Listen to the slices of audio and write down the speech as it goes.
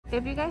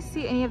If you guys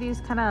see any of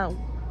these kind of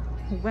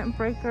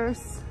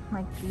windbreakers,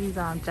 like these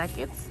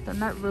jackets, they're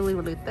not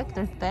really thick,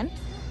 they're thin.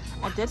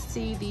 I did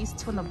see these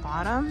two on the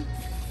bottom,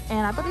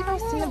 and I believe I've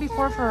seen them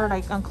before for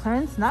like on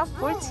clearance, not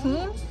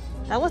 14.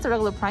 That was the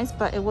regular price,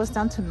 but it was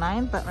down to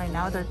 9, but right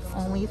now they're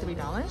only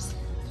 $3.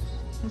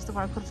 Here's the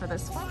barcode for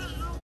this one.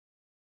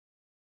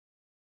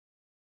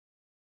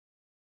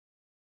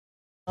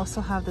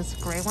 Also have this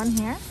gray one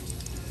here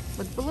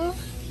with blue.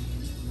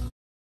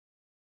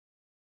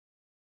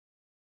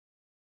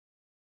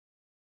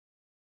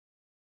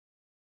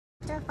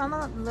 Yeah, I found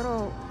a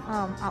little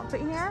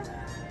outfit here.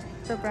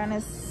 The brand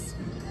is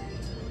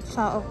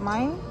Child of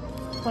Mine,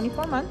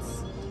 24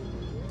 months,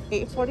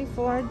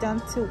 $8.44 down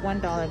to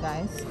 $1,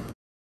 guys.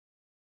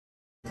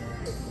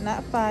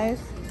 Not 5,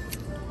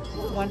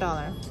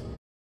 $1.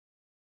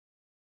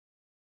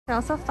 I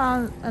also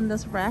found in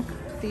this rack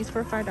these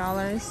for $5.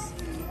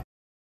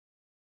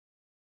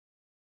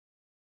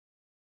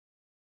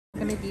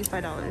 Gonna be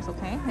 $5,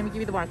 okay? Let me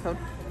give you the barcode.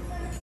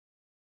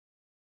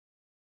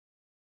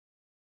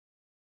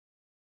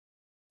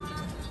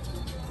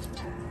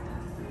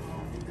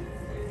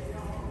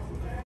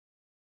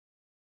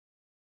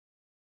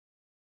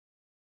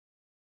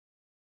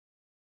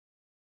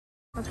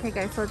 Okay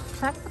guys, so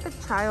check with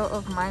the Child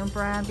of Mine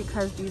brand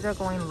because these are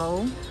going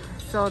low.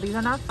 So these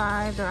are not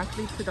 5, they're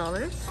actually $2.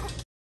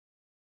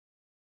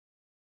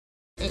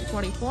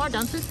 $8.44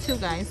 down to 2,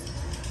 guys.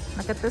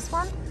 Look at this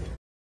one.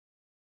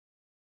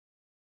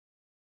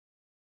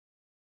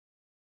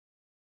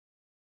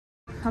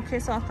 Okay,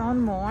 so I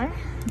found more.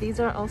 These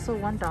are also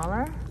 $1.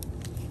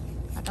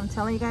 Like I'm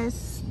telling you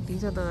guys,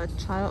 these are the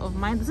Child of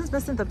Mine. This is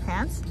missing the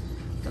pants.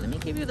 So let me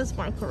give you this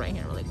barcode right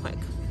here really quick.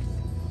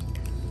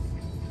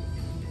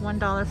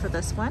 $1 for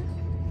this one.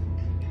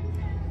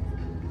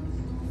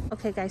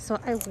 Okay guys, so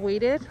I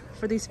waited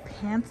for these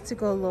pants to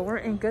go lower,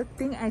 and good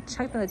thing I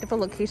checked on a different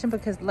location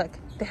because look,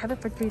 they have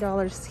it for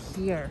 $3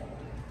 here.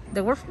 They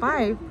were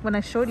 5 when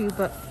I showed you,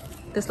 but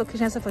this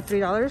location has it for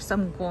 $3, so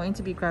I'm going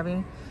to be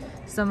grabbing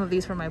some of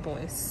these for my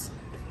boys.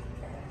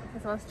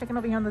 So I was checking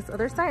over here on this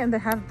other side, and they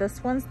have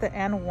this one's, the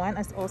N1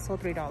 is also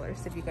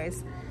 $3. If you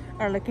guys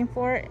are looking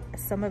for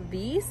some of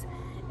these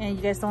and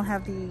you guys don't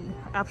have the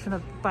option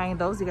of buying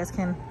those, you guys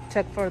can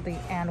check for the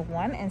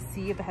N1 and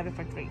see if they have it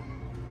for $3.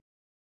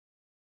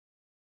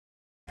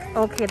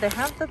 Okay, they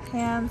have the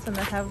pants and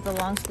they have the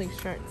long sleeve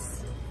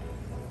shirts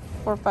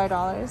for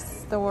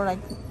 $5. They were like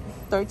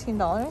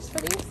 $13 for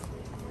these.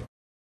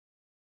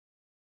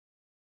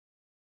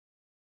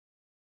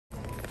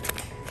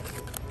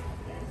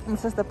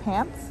 This is the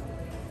pants.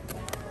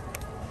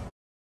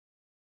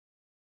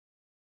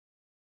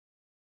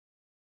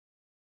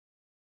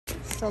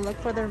 So look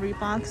for the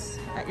Reeboks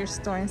at your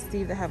store and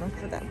see if they have them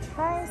for that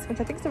price, which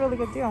I think is a really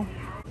good deal.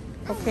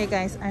 Okay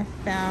guys, I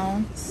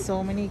found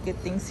so many good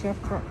things here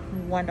for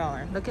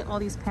 $1. Look at all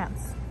these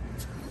pants.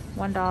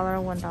 $1,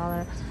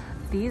 $1.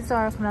 These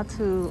are coming out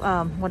to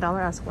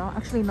 $1 as well.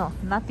 Actually, no,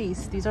 not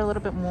these. These are a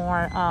little bit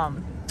more,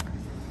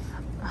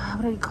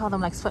 what do you call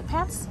them? Like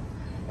sweatpants?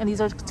 And these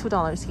are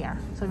 $2 here.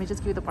 So let me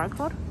just give you the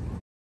barcode.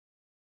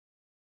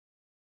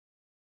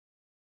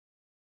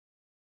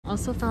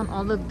 Also found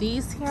all of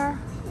these here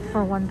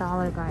for $1,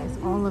 guys.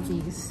 All of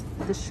these,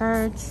 the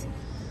shirts.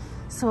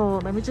 So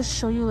let me just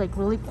show you like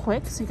really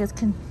quick so you guys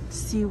can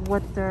see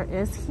what there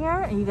is here,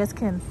 and you guys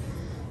can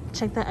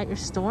check that at your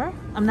store.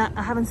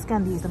 I haven't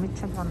scanned these. Let me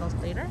check on those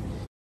later.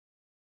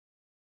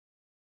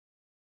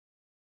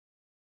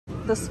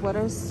 The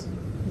sweaters,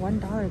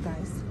 $1,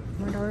 guys.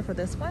 $1 for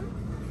this one.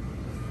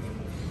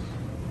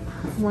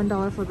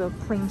 $1 for the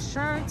plain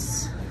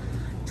shirts.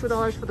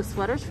 $2 for the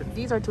sweaters.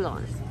 These are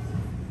 $2.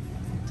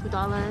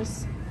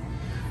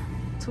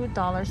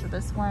 $2 for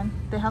this one.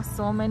 They have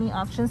so many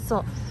options.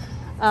 So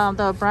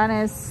the brand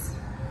is,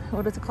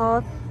 what is it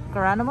called?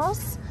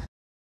 Garanimals.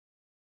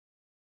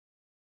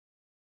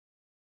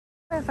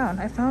 I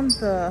found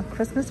the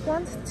Christmas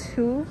ones,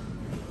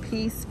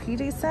 2-piece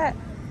PJ set,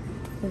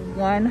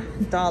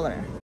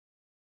 $1.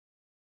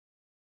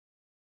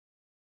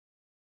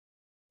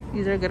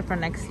 These are good for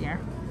next year.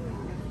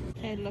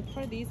 Okay, look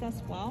for these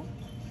as well.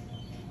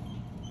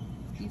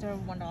 These are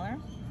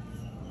 $1.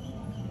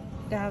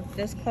 They have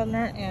this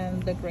color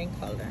and the green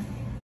color.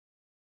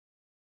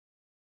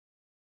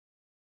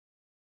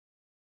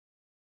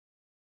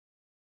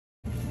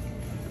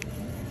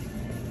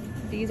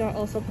 These are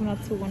also coming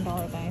out to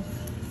 $1, guys.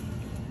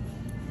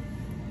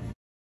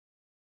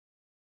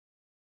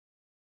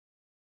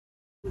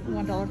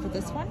 $1 for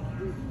this one.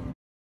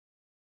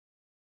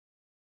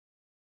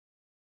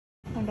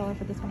 $1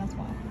 for this one as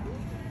well.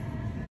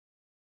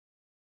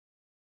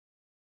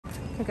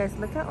 Okay guys,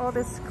 look at all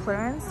this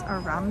clearance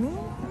around me.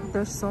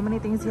 There's so many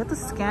things you have to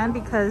scan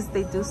because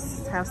they do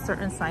have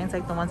certain signs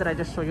like the ones that I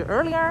just showed you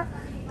earlier.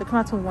 They come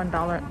out to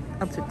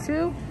 $1 up to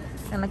 $2.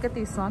 And look at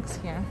these socks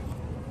here.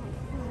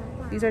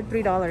 These are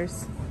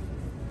 $3.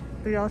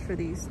 $3 for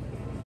these.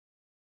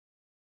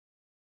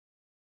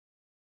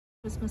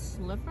 Christmas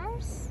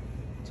slippers,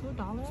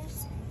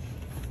 $2.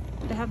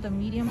 They have the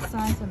medium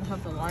size and they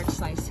have the large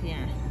size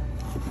here.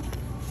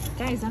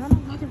 Guys, I don't know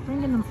why they're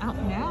bringing them out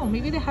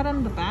maybe they had it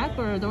in the back,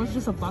 or there was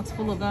just a box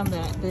full of them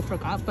that they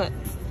forgot. But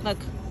look,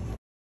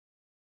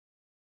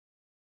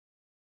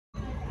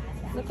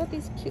 look at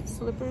these cute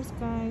slippers,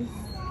 guys.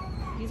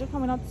 These are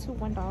coming out to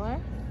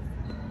 $1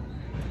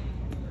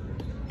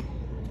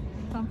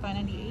 from $5.98. I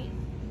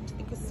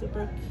think it's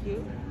super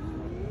cute.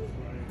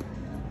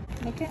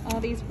 Look at all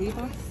these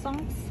Reebok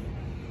socks.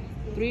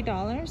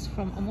 $3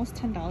 from almost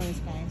 $10,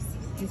 guys.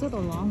 These are the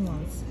long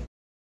ones.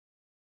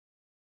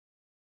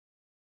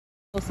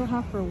 Also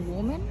have for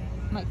women,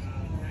 like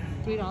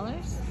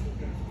 $3.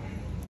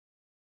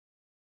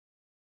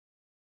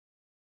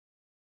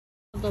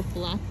 The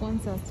black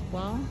ones as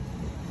well.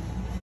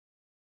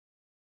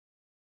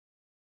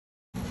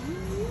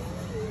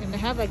 And they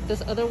have like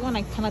this other one,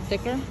 like kind of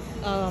thicker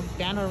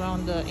band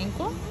around the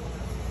ankle.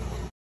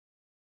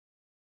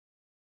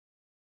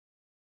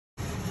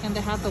 And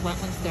they have the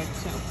white ones there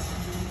too.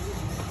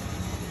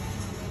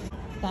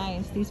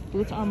 Guys, these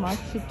boots are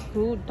marked to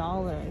 $2.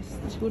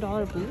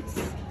 $2 boots.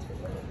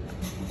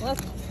 Look,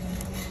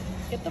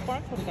 get the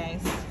barcode,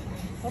 guys.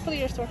 Hopefully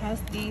your store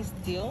has these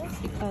deals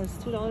because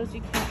 $2,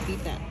 you can't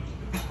beat that.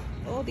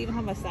 Oh, they even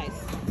have a size,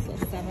 so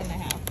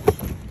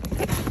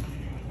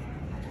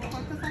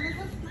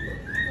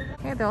 7.5.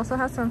 Okay, they also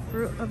have some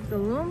Fruit of the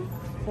Loom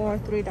for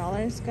 $3,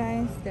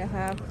 guys. They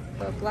have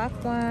the black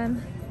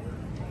one,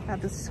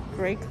 have this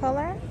gray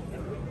color,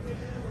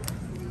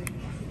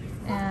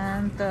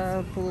 and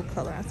the blue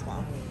color as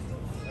well.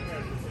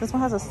 This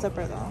one has a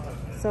zipper though.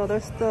 So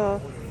there's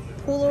the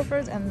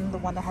pullovers and the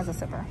one that has a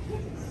zipper.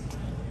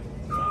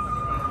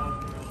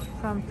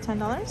 From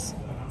 $10.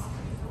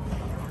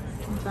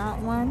 That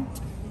one,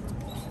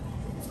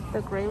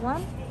 the gray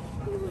one,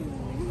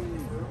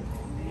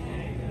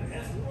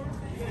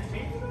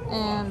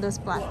 and this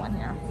black one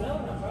here.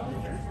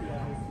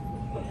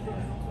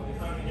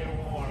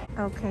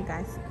 Okay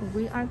guys,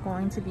 we are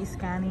going to be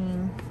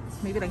scanning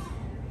maybe like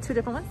 2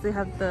 different ones. They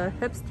have the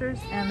hipsters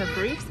and the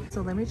briefs.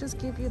 So let me just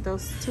give you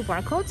those 2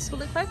 barcodes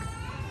really quick.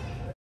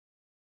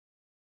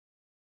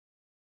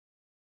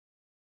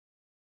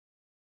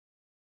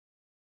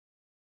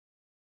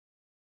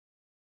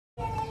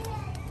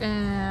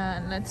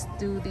 And let's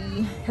do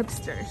the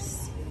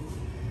hipsters.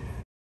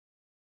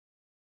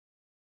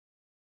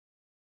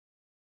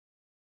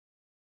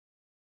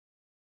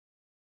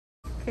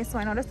 Okay, so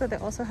I noticed that they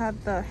also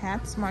have the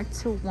hats marked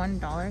to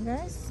 $1,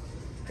 guys.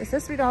 It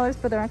says $3,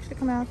 but they're actually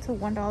coming out to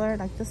 $1.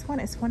 Like this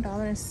one is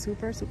 $1 and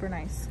super, super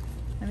nice.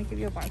 Let me give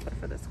you a barcode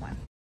for this one.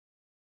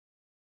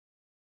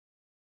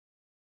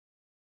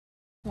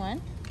 And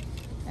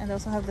they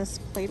also have this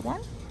plaid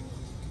one.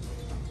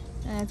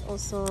 And it's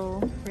also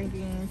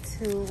bringing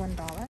to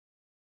 $1.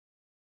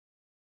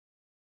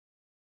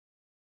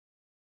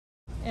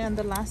 And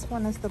the last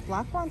one is the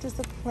black one, just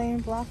a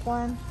plain black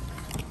one.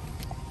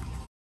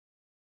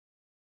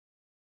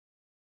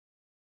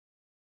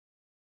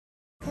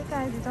 Okay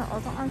guys, these are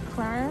also on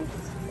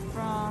clearance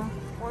from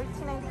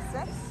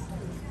 $14.96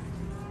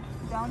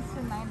 down to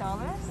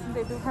 $9.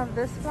 They do have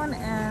this one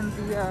and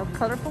the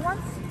colorful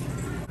ones.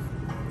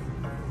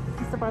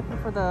 This is the barcode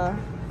for the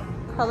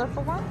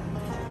colorful one.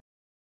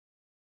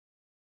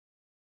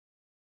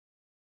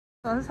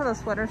 So this is how the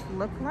sweaters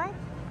look like.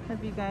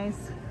 If you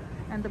guys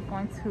end up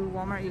going to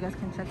Walmart, you guys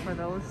can check for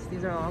those.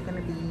 These are all going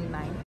to be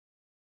 $9.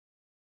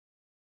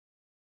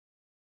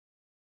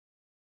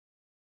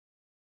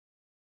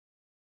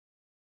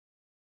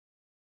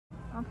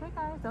 Okay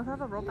guys, those are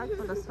the rollbacks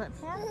for the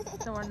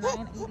sweatpants. They were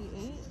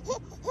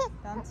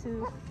 $9.88 down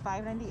to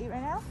 $5.98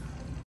 right now.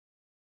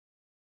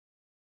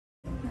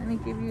 Let me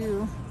give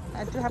you,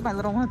 I do have my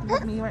little one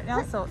with me right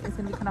now, so it's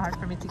gonna be kind of hard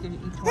for me to give you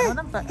each one of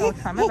them, but I'll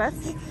try my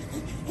best.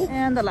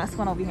 And the last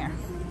one over here,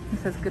 it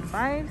says good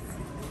vibes.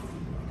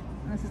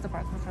 And this is the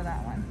barcode for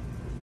that one.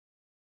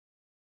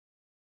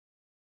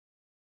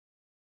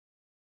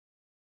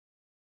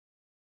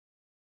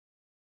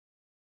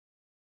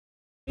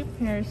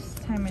 Here's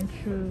Time and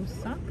True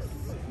socks.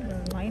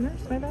 They're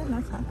liners, my bad,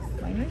 not socks,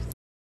 liners.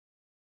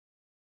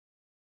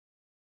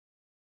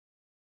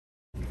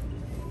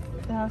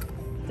 They have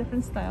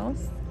different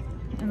styles,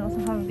 and also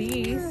have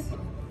these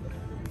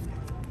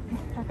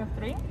pack of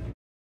 3.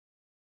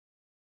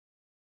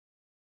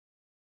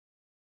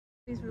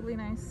 These really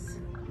nice,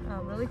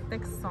 really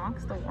thick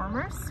socks, the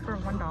warmers for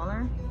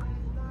 $1.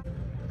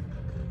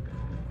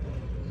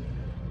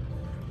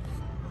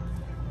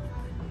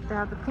 They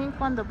have the pink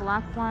one, the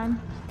black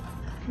one.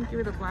 Let me give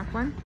you the black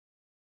one.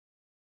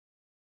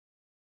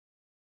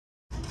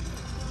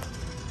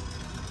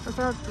 Those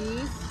are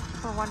these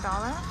for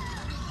 $1.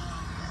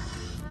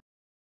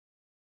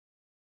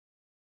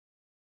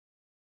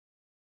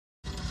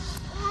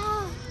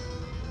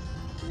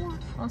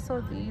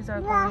 Also, these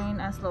are going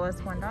as low as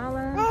 $1.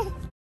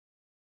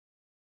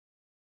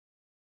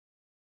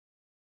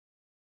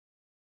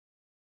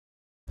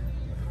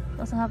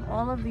 Also have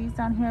all of these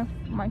down here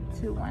marked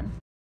to $1.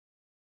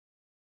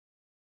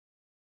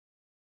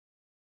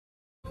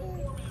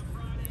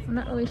 I'm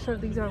not really sure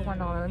if these are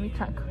 $1. Let me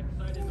check.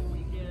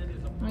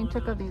 Let me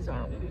check if these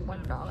are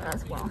 $1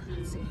 as well.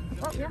 Let's see.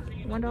 Oh yeah,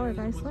 $1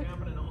 guys. Look,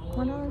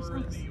 $1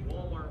 socks.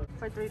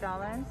 for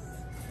 $3.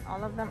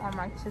 All of them are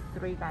marked to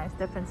 3, guys.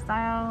 Different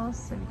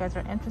styles. If you guys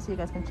are interested, you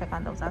guys can check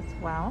on those as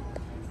well.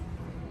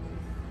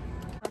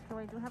 Okay,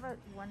 we do have a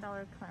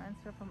 $1 clearance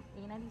here from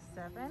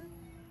 $8.97.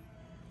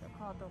 They're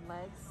called the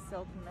Legs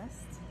Silk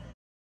Mist.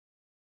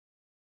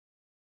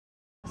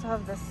 Also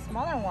have the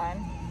smaller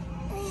one,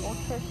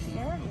 Ultra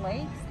Sheer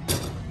Legs,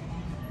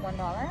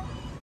 $1.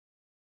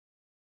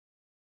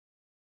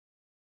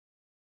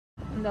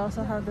 And they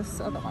also have this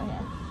other one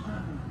here.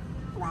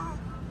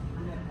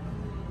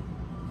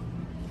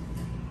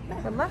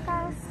 Good luck,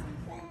 guys.